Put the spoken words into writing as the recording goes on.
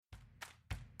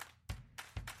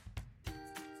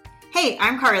Hey,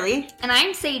 I'm Carly. And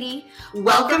I'm Sadie.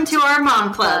 Welcome to our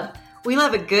Mom Club. We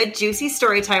love a good, juicy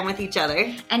story time with each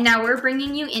other. And now we're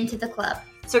bringing you into the club.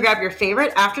 So grab your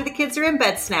favorite after the kids are in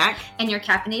bed snack. And your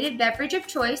caffeinated beverage of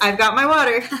choice. I've got my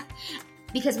water.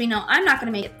 Because we know I'm not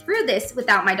going to make it through this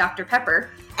without my Dr. Pepper.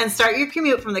 And start your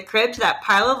commute from the crib to that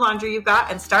pile of laundry you've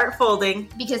got and start folding.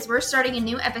 Because we're starting a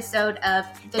new episode of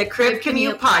the Crib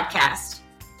Commute Podcast.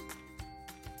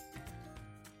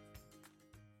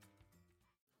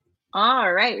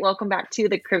 All right, welcome back to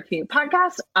the Crib Commute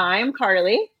Podcast. I'm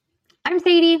Carly. I'm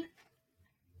Sadie.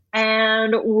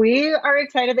 And we are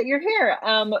excited that you're here.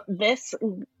 This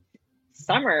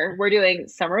summer, we're doing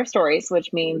Summer of Stories,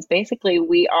 which means basically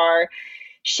we are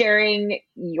sharing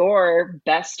your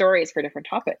best stories for different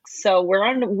topics. So we're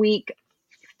on week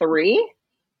 3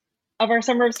 of our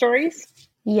Summer of Stories.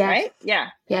 Yes. Right?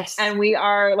 Yeah. Yes. And we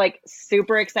are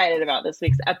super excited about this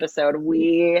week's episode.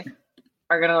 We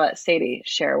are going to let Sadie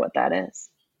share what that is.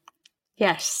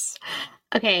 Yes.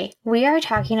 Okay. We are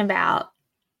talking about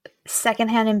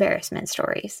secondhand embarrassment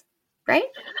stories, right?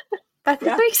 That's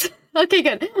this week's? Okay,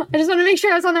 good. I just want to make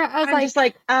sure I was on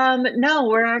there. No,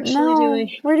 we're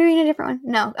doing a different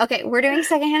one. No. Okay, we're doing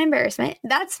secondhand embarrassment.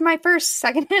 That's my first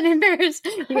secondhand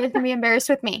embarrassment. You guys can be embarrassed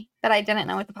with me that I didn't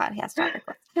know what the podcast topic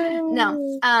was.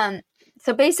 No.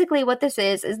 So basically what this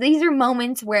is these are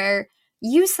moments where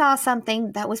you saw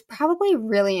something that was probably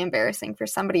really embarrassing for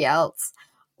somebody else,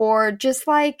 or just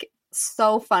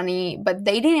so funny, but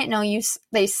they didn't know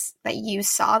that you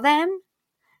saw them.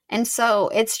 And so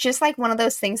it's just one of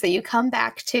those things that you come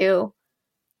back to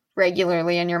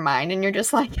regularly in your mind, and you're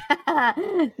just like,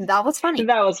 that was funny.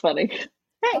 That was funny. Hey,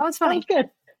 that was funny. That was good.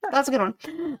 That's a good one.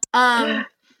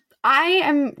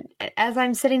 As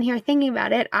I'm sitting here thinking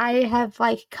about it, I have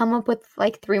come up with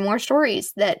 3 more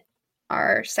stories that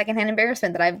are secondhand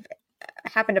embarrassment that I've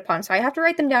happened upon. So I have to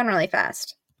write them down really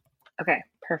fast. Okay,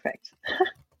 perfect.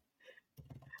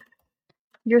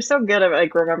 You're so good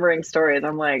at remembering stories.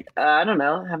 I'm I don't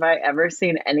know. Have I ever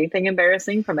seen anything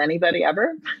embarrassing from anybody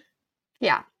ever?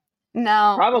 Yeah.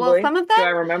 No. Probably. Well, some of them, do I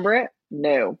remember it?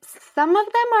 No. Some of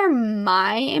them are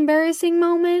my embarrassing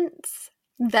moments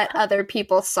that other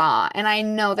people saw, and I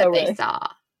know that they saw.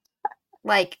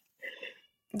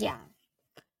 Yeah.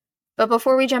 But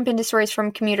before we jump into stories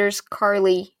from commuters,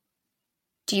 Carly,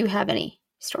 do you have any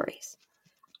stories?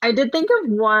 I did think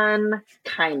of one,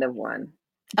 kind of one.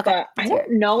 Okay. But I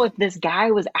don't know if this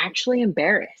guy was actually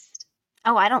embarrassed.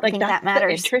 Oh, I don't think that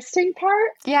matters. The interesting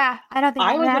part. Yeah, I don't think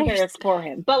that matters. I was embarrassed for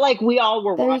him, but we all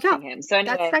were watching him. So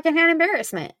anyway, that's secondhand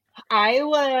embarrassment. I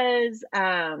was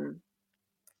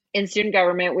in student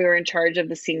government. We were in charge of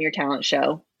the senior talent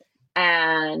show,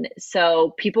 and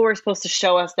so people were supposed to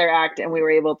show us their act, and we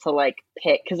were able to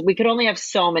pick, because we could only have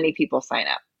so many people sign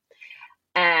up.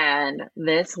 And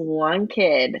this one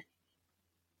kid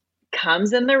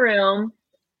comes in the room,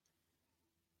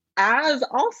 as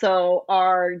also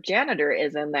our janitor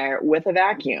is in there with a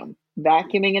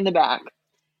vacuuming in the back.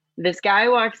 This guy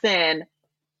walks in.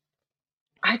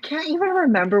 I can't even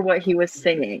remember what he was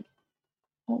singing.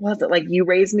 What was it? You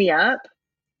Raise Me Up?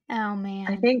 Oh, man.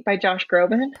 I think by Josh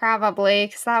Groban. Probably,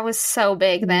 because that was so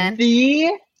big then. The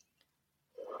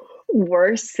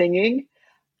worst singing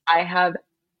I have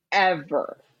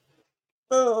ever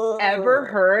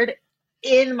heard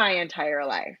in my entire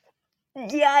life.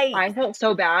 Yikes. I felt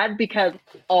so bad because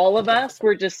all of us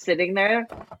were just sitting there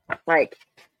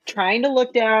trying to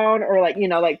look down, or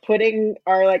putting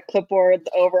our clipboards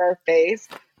over our face,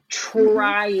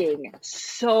 trying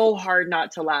so hard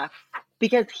not to laugh,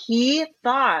 because he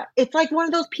thought it's one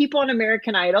of those people on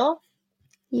American Idol,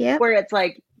 where it's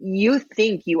you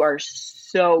think you are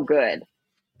so good,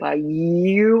 but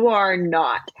you are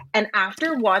not. And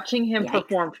after watching him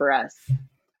perform for us,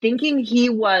 thinking he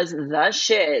was the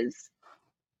shiz,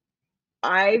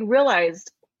 I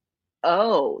realized,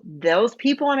 those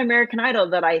people on American Idol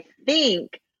that I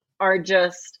think are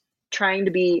just trying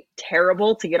to be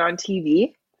terrible to get on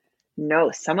TV, no,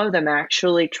 some of them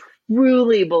actually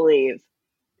truly believe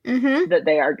that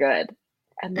they are good.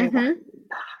 And they were not.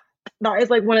 That is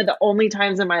one of the only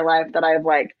times in my life that I've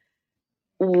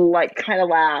kind of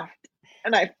laughed,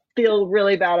 and I feel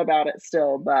really bad about it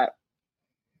still, but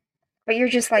you're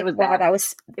just wow, bad. that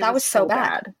was so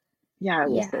bad. Yeah,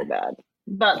 it was so bad.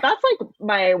 But that's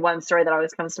my one story that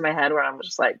always comes to my head, where I'm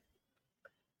just that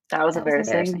was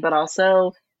embarrassing. But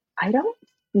also, I don't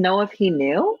know if he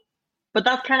knew, but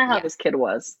that's kind of how this kid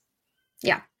was.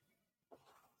 Yeah.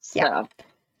 So,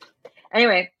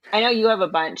 anyway, I know you have a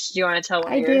bunch. Do you want to tell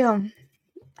one of yours?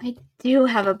 I do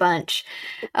have a bunch.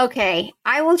 Okay,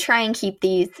 I will try and keep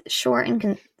these short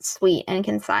and sweet and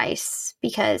concise,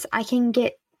 because I can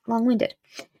get long-winded.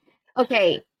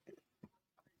 Okay.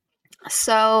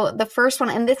 So the first one,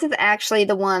 and this is actually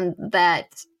the one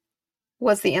that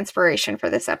was the inspiration for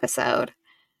this episode.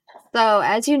 So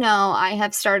as you know, I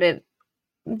have started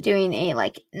doing a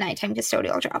nighttime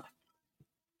custodial job.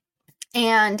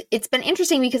 And it's been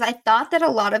interesting because I thought that a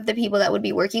lot of the people that would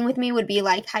be working with me would be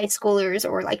high schoolers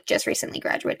or just recently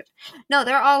graduated. No,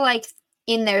 they're all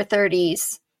in their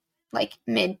 30s,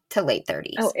 mid to late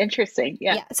 30s. Oh, interesting.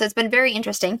 Yeah. Yeah. So it's been very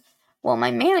interesting. Well,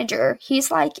 my manager,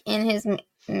 he's in his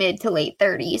mid to late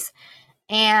 30s.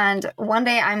 And one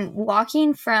day I'm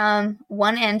walking from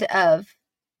one end of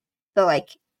the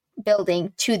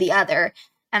building to the other,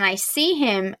 and I see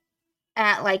him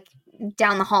at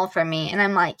down the hall from me, and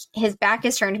I'm his back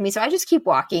is turned to me, so I just keep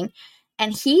walking,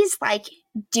 and he's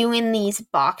doing these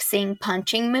boxing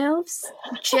punching moves,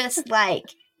 just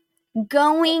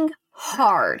going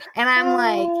hard, and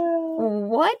I'm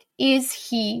what is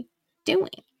he doing?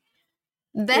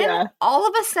 Then all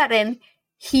of a sudden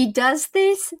he does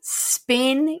this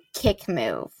spin kick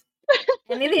move,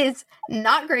 and it is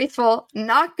not graceful,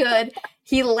 not good.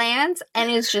 He lands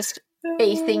and is just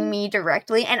facing me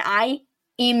directly, and I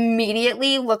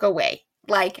immediately look away.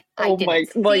 I didn't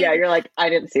well, yeah, you're I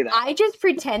didn't see that. I just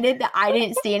pretended that I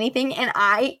didn't see anything, and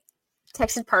I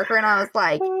texted Parker, and I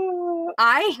was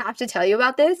I have to tell you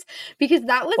about this, because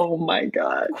that was, oh my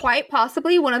God, quite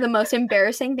possibly one of the most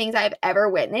embarrassing things I've ever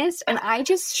witnessed, and I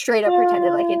just straight up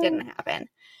pretended like it didn't happen.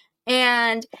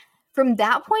 And from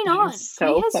that point on,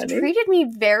 he has treated me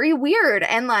very weird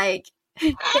and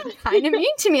kind of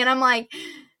mean to me, and I'm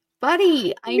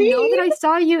buddy, I know that I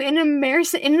saw you in an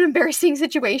embarrassing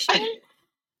situation,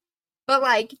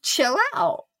 but chill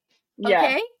out. Okay?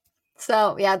 Yeah.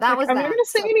 So yeah, that was I'm not gonna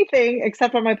say anything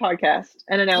except on my podcast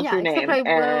and announce your name. I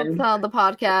will tell the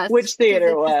podcast which theater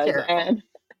it was.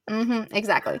 And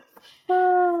exactly.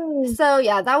 So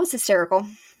yeah, that was hysterical.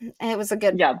 It was a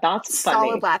good, that's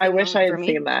solid funny. I wish I had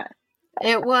seen that.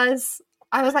 It was.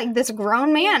 I was this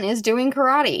grown man is doing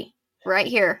karate right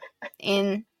here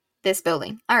in this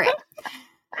building. All right.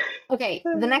 Okay,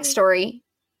 the next story.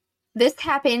 This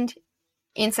happened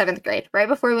in 7th grade, right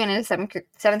before we went into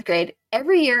 7th grade.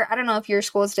 Every year, I don't know if your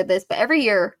schools did this, but every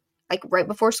year, right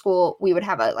before school, we would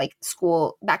have a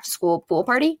school back to school pool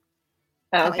party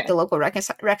at the local rec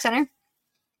center.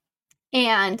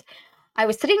 And I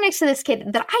was sitting next to this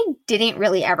kid that I didn't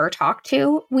really ever talk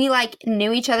to. We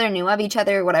knew each other, knew of each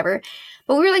other, whatever.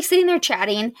 But we were sitting there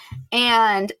chatting,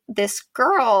 and this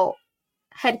girl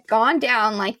had gone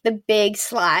down the big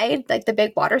slide, the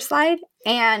big water slide,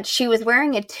 and she was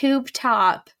wearing a tube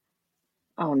top.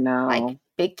 Oh no.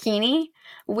 Bikini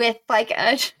with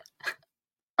a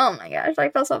oh my gosh, I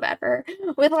feel so bad for her.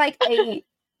 With a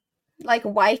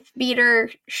wife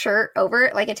beater shirt over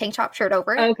it, a tank top shirt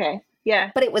over it. Okay.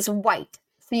 Yeah. But it was white,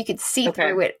 so you could see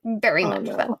through it very much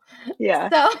well. Yeah.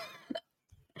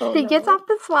 So she gets off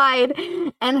the slide,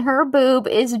 and her boob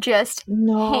is just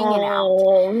hanging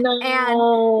out. No.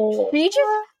 And she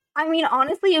just,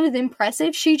 honestly, it was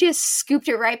impressive. She just scooped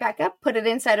it right back up, put it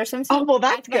inside her swimsuit. Oh, well,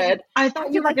 that's good. I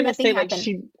thought you were going to say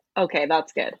she. Okay,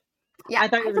 that's good. Yeah, I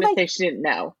thought you were going to say she didn't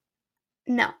know.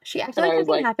 No, she acted like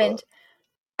nothing happened.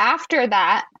 After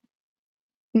that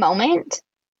moment,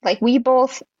 we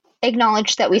both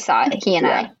acknowledged that we saw it, he and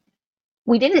I.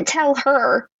 We didn't tell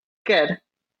her. Good.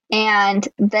 And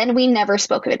then we never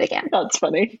spoke of it again. That's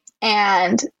funny.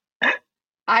 And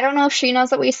I don't know if she knows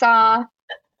that we saw.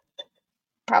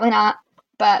 Probably not.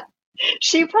 But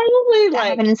she probably that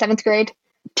happened in 7th grade.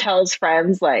 Tells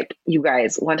friends you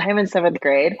guys, one time in 7th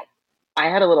grade, I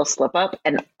had a little slip up,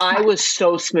 and I was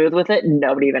so smooth with it,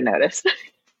 nobody even noticed.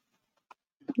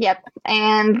 Yep.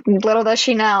 And little does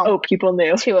she know. Oh, people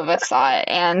knew. 2 of us saw it,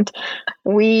 and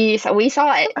we saw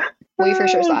it. We for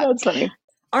sure saw it. That's funny.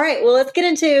 All right, well, let's get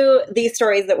into these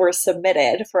stories that were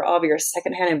submitted for all of your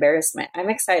secondhand embarrassment. I'm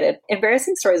excited.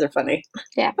 Embarrassing stories are funny.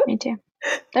 Yeah, me too.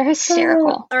 They're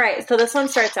hysterical. All right, so this one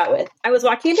starts out with, I was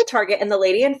walking into Target, and the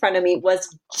lady in front of me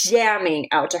was jamming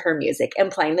out to her music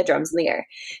and playing the drums in the air.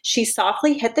 She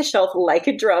softly hit the shelf like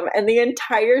a drum, and the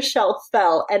entire shelf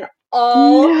fell, and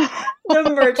all the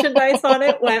merchandise on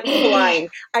it went flying.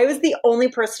 I was the only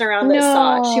person around that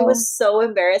saw it. She was so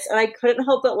embarrassed, and I couldn't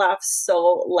help but laugh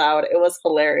so loud. It was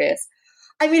hilarious.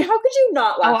 How could you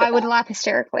not laugh? Oh, I would laugh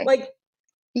hysterically.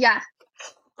 Yeah.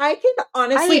 I can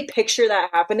honestly picture that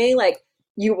happening.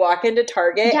 You walk into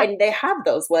Target, and they have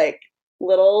those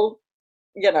little,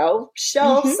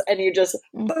 shelves, and you just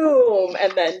boom,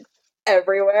 and then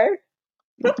everywhere.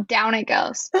 Down it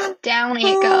goes. Down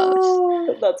it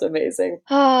goes. That's amazing.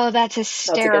 Oh, that's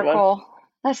hysterical.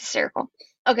 That's hysterical.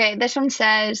 Okay, this one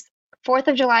says, 4th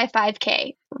of July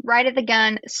 5K, right at the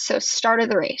gun, so start of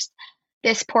the race.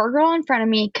 This poor girl in front of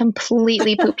me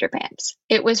completely pooped her pants.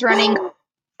 It was running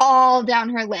all down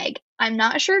her leg. I'm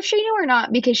not sure if she knew or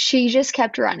not because she just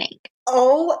kept running.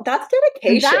 Oh, that's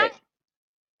dedication.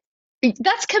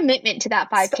 That's commitment to that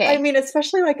 5K. I mean,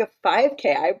 especially like a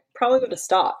 5K, I probably would have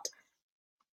stopped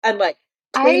and like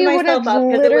cleaned myself up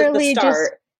because it was the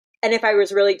start. And if I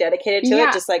was really dedicated to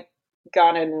it, just like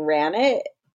gone and ran it.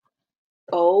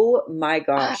 Oh my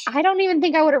gosh. I don't even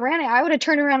think I would have ran it. I would have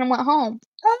turned around and went home.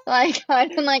 Like, I've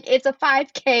been like, it's a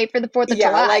 5K for the 4th of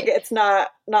July. Yeah, like it's not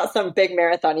some big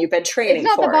marathon you've been training for.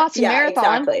 It's not the Boston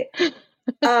Marathon.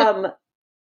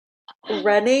 Exactly.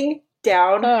 Running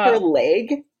down her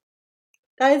leg.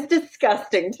 That is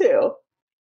disgusting too.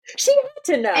 She had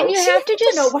to know. And you have to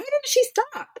just know. Why didn't she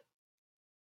stop?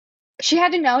 She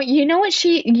had to know. You know what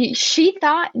she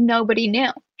thought nobody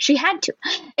knew. She had to.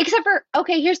 Except for,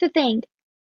 okay, here's the thing.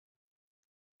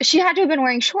 She had to have been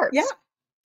wearing shorts. Yeah.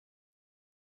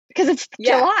 Because it's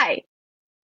July.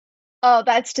 Oh,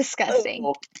 that's disgusting.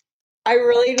 Oh. I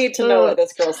really need to know what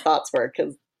this girl's thoughts were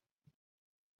because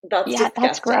that's disgusting.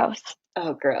 That's gross.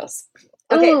 Oh, gross.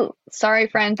 Okay. Ooh, sorry,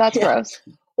 friend. That's gross.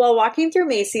 While walking through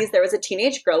Macy's, there was a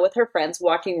teenage girl with her friends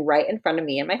walking right in front of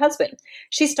me and my husband.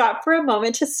 She stopped for a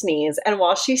moment to sneeze, and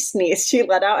while she sneezed, she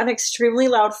let out an extremely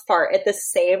loud fart at the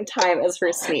same time as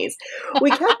her sneeze. We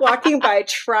kept walking by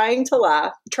trying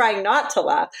not to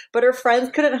laugh, but her friends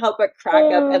couldn't help but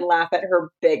crack up and laugh at her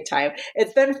big time.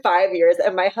 It's been 5 years,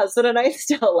 and my husband and I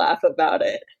still laugh about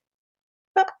it.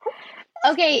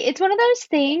 Okay, it's one of those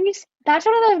things. That's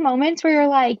one of those moments where you're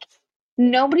like,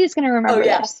 nobody's going to remember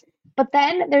this. But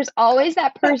then there's always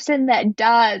that person that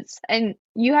does, and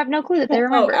you have no clue that they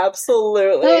remember. Oh,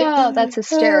 absolutely. Oh, that's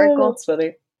hysterical. That's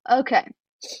funny. Okay.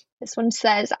 This one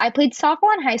says, I played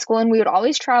softball in high school, and we would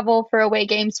always travel for away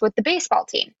games with the baseball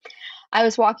team. I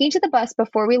was walking to the bus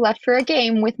before we left for a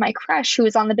game with my crush who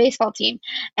was on the baseball team.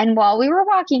 And while we were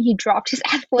walking, he dropped his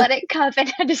athletic cup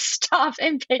and had to stop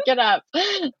and pick it up.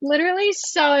 Literally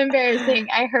so embarrassing.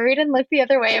 I hurried and looked the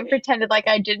other way and pretended like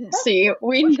I didn't see.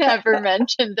 We never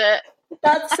mentioned it.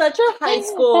 That's such a high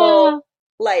school,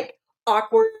 like,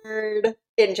 awkward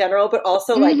in general, but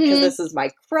also, like, because this is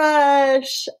my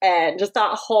crush and just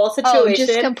that whole situation.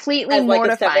 Just completely as,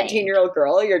 mortifying. Like, a 17-year-old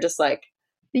girl, you're just like,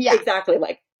 exactly,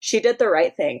 like, she did the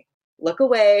right thing. Look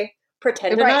away.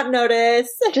 Pretend to not notice.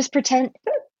 Just pretend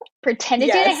it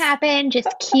didn't happen. Just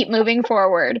keep moving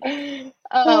forward.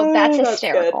 Oh, that's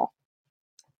hysterical.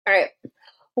 All right.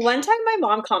 One time my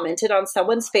mom commented on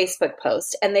someone's Facebook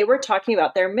post and they were talking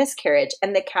about their miscarriage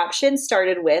and the caption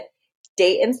started with,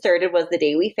 date inserted was the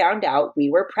day we found out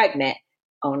we were pregnant.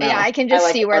 Oh no. Yeah, I can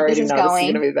just see where this is going. This is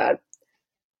going to be bad.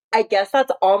 I guess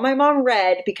that's all my mom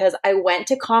read because I went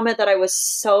to comment that I was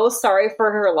so sorry for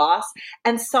her loss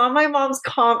and saw my mom's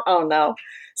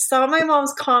saw my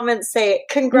mom's comment say,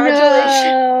 congratulations.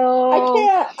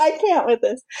 No. I can't with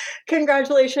this.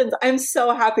 Congratulations. I'm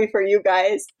so happy for you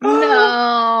guys.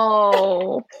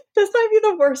 No. This might be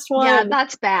the worst one. Yeah,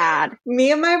 that's bad.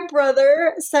 Me and my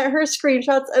brother sent her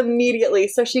screenshots immediately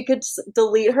so she could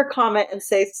delete her comment and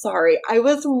say sorry. I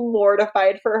was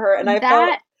mortified for her and I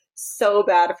felt so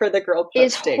bad for the girl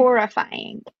posting. Is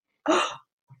horrifying.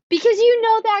 Because you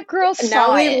know that girl saw it.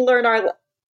 Now we learn our...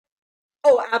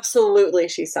 Oh, absolutely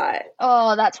she saw it.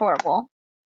 Oh, that's horrible.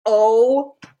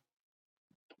 Oh.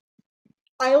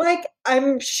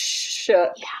 I'm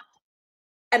shook. Yeah.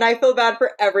 And I feel bad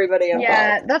for everybody involved.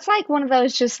 Yeah, that's like one of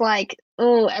those just like,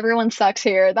 oh, everyone sucks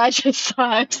here. That just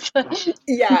sucks.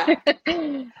 Yeah.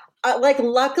 Like,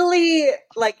 luckily,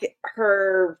 like,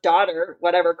 her daughter,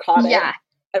 whatever, caught it.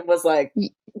 And was like,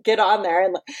 get on there.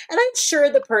 And I'm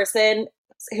sure the person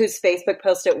whose Facebook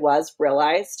post it was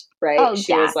realized, right? Oh,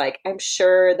 she was like, I'm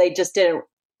sure they just didn't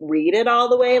read it all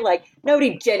the way. Like,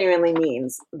 nobody genuinely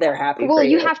means they're happy for you. Well,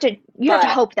 you have to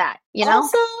hope that, you know?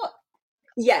 Also,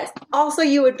 yes. Also,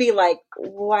 you would be like,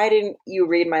 why didn't you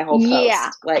read my whole post?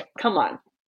 Yeah. Like, come on.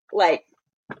 Like,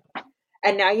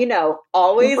 and now you know,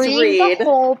 always read the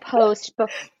whole post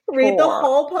before. Read the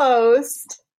whole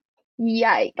post.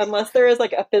 Yikes. Unless there is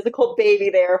like a physical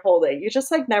baby there holding. You just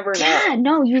like never know. Yeah,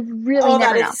 no, you really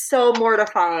never know. That is so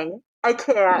mortifying. I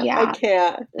can't. Yeah. I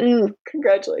can't.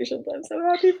 Congratulations. I'm so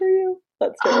happy for you.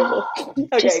 That's terrible.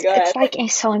 Okay, go ahead. It's like,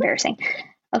 it's so embarrassing.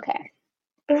 Okay.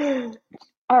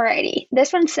 Alrighty.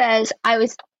 This one says, I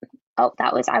was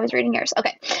reading yours.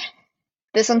 Okay.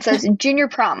 This one says, junior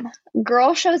prom.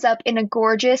 Girl shows up in a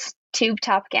gorgeous tube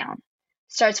top gown.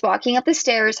 Starts walking up the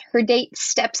stairs. Her date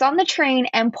steps on the train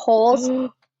and pulls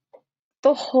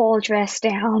the whole dress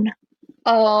down.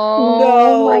 Oh,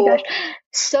 no. My gosh.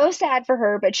 So sad for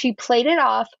her, but she played it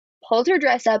off, pulled her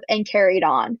dress up and carried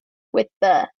on with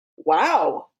the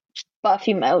Wow. buff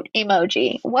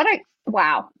emoji.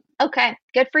 Wow. Okay,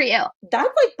 good for you. That's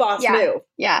like boss move.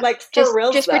 Yeah. Like for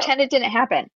real. Just pretend it didn't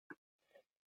happen.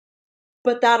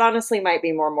 But that honestly might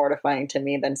be more mortifying to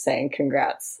me than saying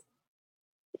congrats.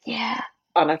 Yeah.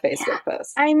 On a Facebook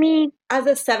post. I mean, as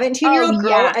a 17-year-old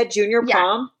girl at junior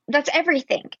prom, that's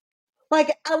everything. Like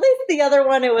at least the other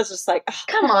one, it was just like, oh,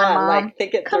 come on, Mom. Like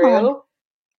think it through. On.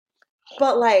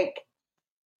 But like,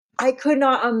 I could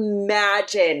not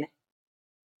imagine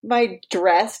my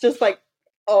dress just like,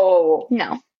 oh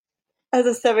no. As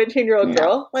a 17-year-old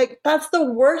girl, like that's the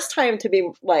worst time to be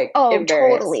like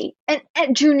embarrassed. Totally. And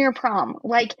at junior prom,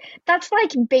 like that's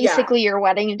like basically your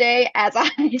wedding day as a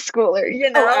high schooler, you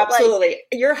know? Oh, absolutely. Like,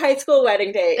 your high school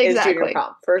wedding day is junior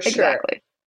prom for sure. Exactly.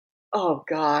 Oh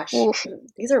gosh. Oof.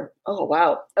 These are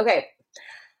wow. Okay.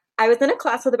 I was in a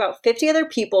class with about 50 other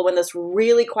people when this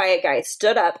really quiet guy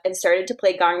stood up and started to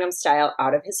play Gangnam Style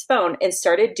out of his phone and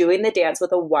started doing the dance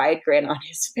with a wide grin on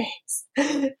his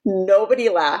face. Nobody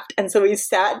laughed, and so he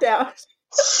sat down.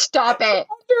 Stop it.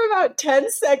 After about 10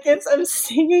 seconds of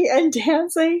singing and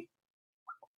dancing,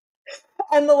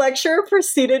 and the lecturer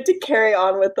proceeded to carry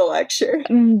on with the lecture.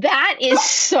 That is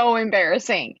so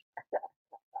embarrassing.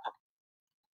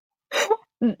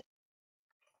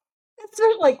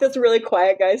 Like this really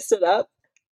quiet guy stood up.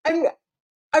 I'm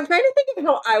trying to think of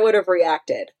how I would have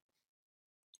reacted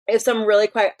if some really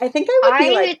quiet. I think I would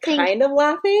be like kind of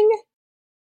laughing,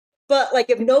 but like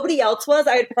if nobody else was,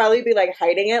 I'd probably be like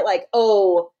hiding it, like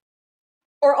or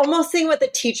almost seeing what the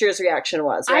teacher's reaction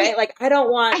was, right? I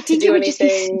don't want to do anything.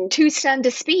 Just be too stunned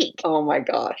to speak. Oh my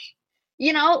gosh.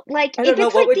 You know, like if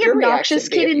it's like the obnoxious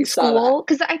kid in school,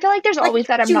 because I feel like there's always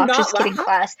that obnoxious kid in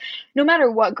class, no matter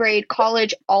what grade,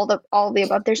 college, all the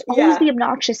above. There's always the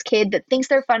obnoxious kid that thinks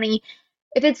they're funny.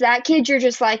 If it's that kid, you're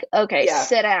just like, okay,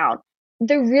 sit down.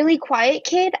 The really quiet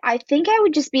kid, I think I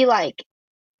would just be like,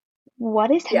 what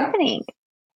is happening?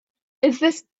 Is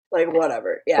this like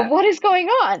whatever? Yeah. What is going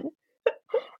on?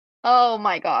 Oh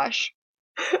my gosh.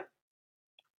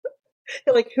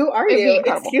 Like, who are you?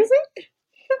 Excuse me?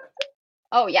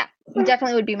 Oh, yeah.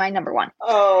 Definitely would be my number one.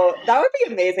 Oh, that would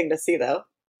be amazing to see, though.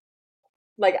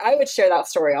 Like, I would share that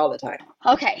story all the time.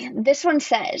 Okay, this one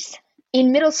says,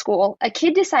 in middle school, a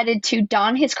kid decided to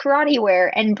don his karate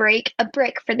wear and break a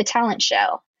brick for the talent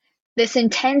show. This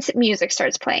intense music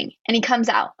starts playing, and he comes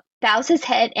out, bows his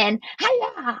head, and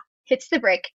hi-ya! Hits the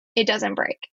brick. It doesn't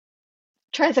break.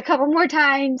 Tries a couple more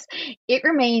times. It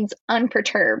remains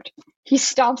unperturbed. He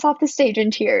stomps off the stage in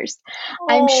tears. Oh.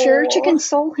 I'm sure to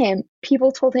console him,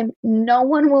 people told him no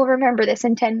one will remember this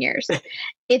in 10 years.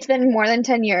 It's been more than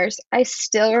 10 years. I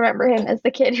still remember him as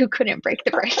the kid who couldn't break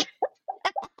the brick.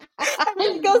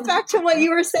 It goes back to what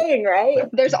you were saying, right?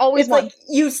 There's always one. Like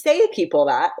you say to people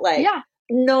that, like,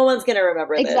 no one's going to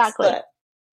remember this. Exactly. But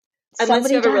unless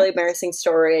you have a really embarrassing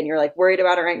story and you're like worried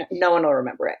about it right now, no one will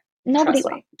remember it. Nobody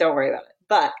will. Don't worry about it.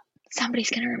 But somebody's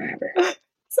going to remember.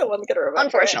 Someone's going to remember.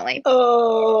 Unfortunately. It.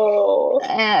 Oh.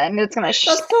 And it's going to...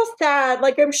 That's so sad.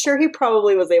 Like, I'm sure he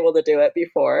probably was able to do it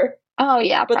before. Oh,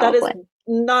 yeah, but probably. That is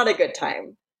not a good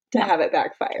time to have it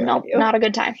backfire. No, not a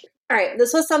good time. All right.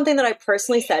 This was something that I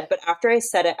personally said, but after I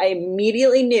said it, I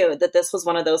immediately knew that this was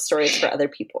one of those stories for other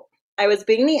people. I was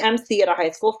being the MC at a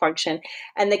high school function,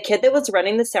 and the kid that was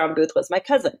running the sound booth was my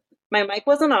cousin. My mic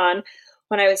wasn't on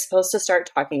when I was supposed to start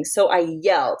talking, so I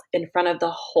yelled in front of the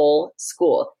whole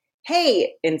school,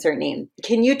 "Hey, insert name,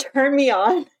 can you turn me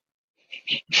on?"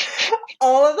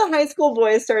 All of the high school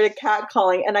boys started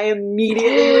catcalling, and I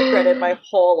immediately regretted my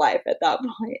whole life at that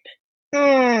point.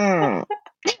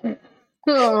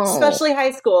 Especially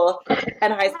high school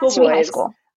and high school boys. High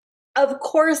school. Of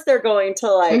course they're going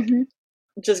to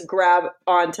just grab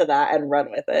onto that and run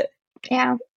with it.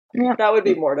 Yeah. That would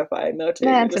be mortifying though too.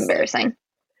 That's embarrassing.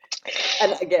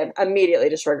 And again, immediately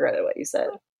just regretted what you said.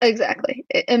 Exactly.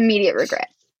 Immediate regret.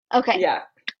 Okay. Yeah.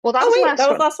 Well, that was the last one. That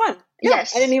was the last one. Yeah,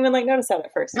 yes. I didn't even notice that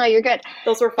at first. No, you're good.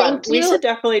 Those were fun. Thank you. We should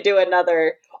definitely do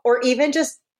another, or even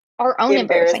just our own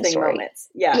embarrassing moments.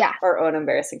 Yeah. Our own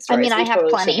embarrassing stories. I mean, I have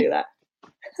plenty. Should do that.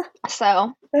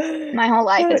 So, my whole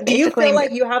life is basically... Do you feel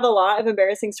like you have a lot of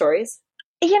embarrassing stories?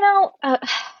 You know,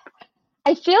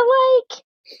 I feel like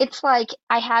it's like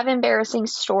I have embarrassing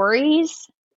stories.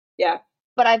 Yeah.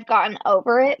 But I've gotten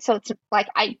over it, so it's like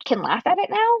I can laugh at it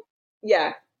now.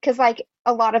 Yeah. Because like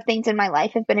a lot of things in my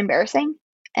life have been embarrassing,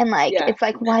 and like it's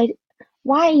like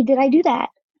why did I do that?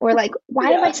 Or like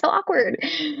why am I so awkward?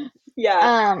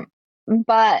 Yeah.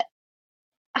 But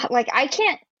like I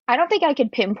don't think I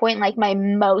could pinpoint like my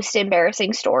most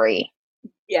embarrassing story.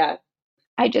 Yeah.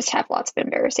 I just have lots of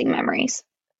embarrassing memories.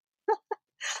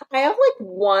 I have like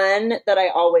one that I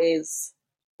always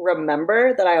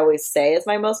remember that I always say is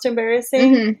my most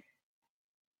embarrassing, Mhm.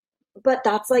 but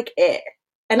that's like it.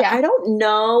 And Yeah. I don't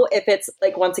know if it's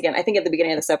like, once again, I think at the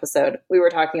beginning of this episode, we were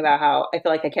talking about how I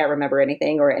feel like I can't remember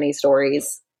anything or any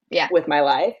stories Yeah. with my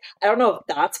life. I don't know if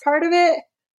that's part of it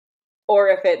or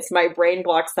if it's my brain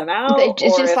blocks them out It or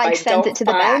just if like I sends don't it to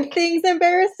the find back. things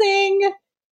embarrassing.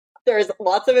 There's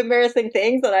lots of embarrassing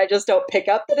things that I just don't pick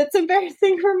up that it's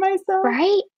embarrassing for myself.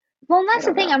 Right? Well, and that's I the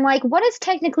don't thing. know. I'm like, what is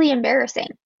technically embarrassing?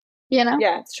 You know?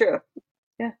 Yeah, it's true.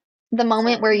 The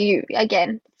moment where you,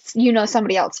 again, you know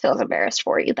somebody else feels embarrassed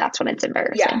for you. That's when it's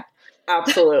embarrassing. Yeah,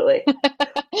 absolutely.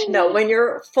 No, when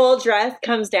your full dress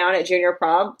comes down at junior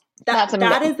prom,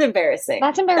 that is embarrassing.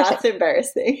 That's embarrassing. That's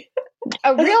embarrassing.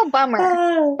 A real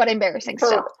bummer, but embarrassing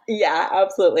still. Yeah,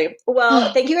 absolutely.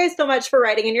 Well, thank you guys so much for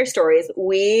writing in your stories.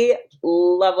 We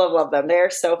love them.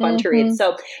 They're so fun to read.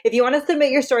 So if you want to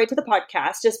submit your story to the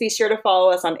podcast, just be sure to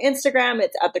follow us on Instagram.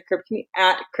 It's at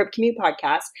Crib Commute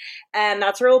Podcast. And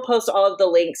that's where we'll post all of the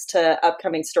links to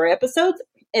upcoming story episodes.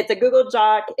 It's a Google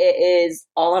Doc. It is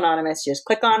all anonymous. You just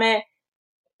click on it.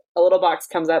 A little box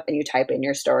comes up and you type in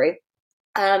your story.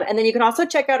 And then you can also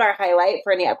check out our highlight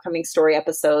for any upcoming story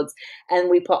episodes. And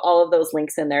we put all of those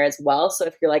links in there as well. So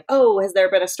if you're like, oh, has there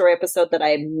been a story episode that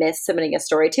I missed submitting a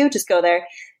story to? Just go there,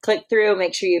 click through,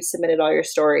 make sure you've submitted all your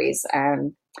stories.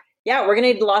 And yeah, we're going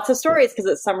to need lots of stories because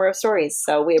it's Summer of Stories.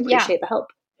 So we appreciate the help.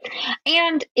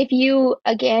 And if you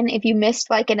missed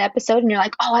like an episode and you're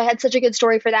like, oh, I had such a good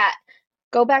story for that,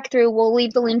 go back through. We'll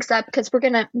leave the links up because we're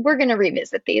gonna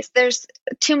revisit these. There's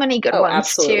too many good ones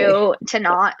absolutely. to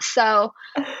not. So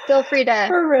feel free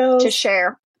to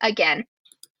share again.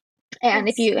 And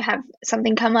if you have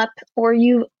something come up or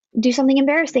you do something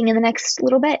embarrassing in the next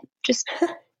little bit, just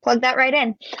plug that right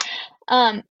in.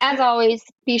 As always,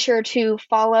 be sure to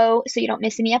follow so you don't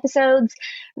miss any episodes.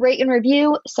 Rate and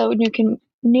review so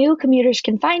new commuters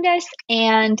can find us.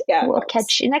 And we'll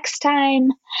catch you next time.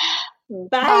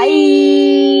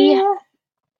 Bye.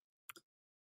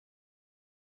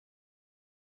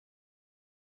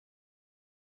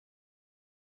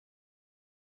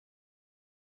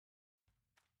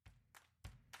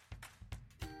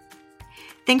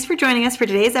 Thanks for joining us for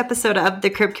today's episode of the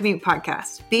Crib Commute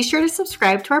Podcast. Be sure to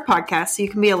subscribe to our podcast so you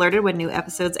can be alerted when new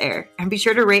episodes air. And be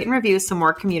sure to rate and review so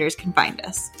more commuters can find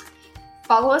us.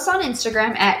 Follow us on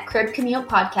Instagram at Crib Commute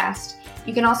Podcast.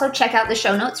 You can also check out the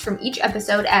show notes from each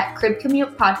episode at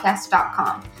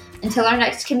cribcommutepodcast.com. Until our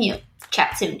next commute,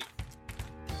 chat soon.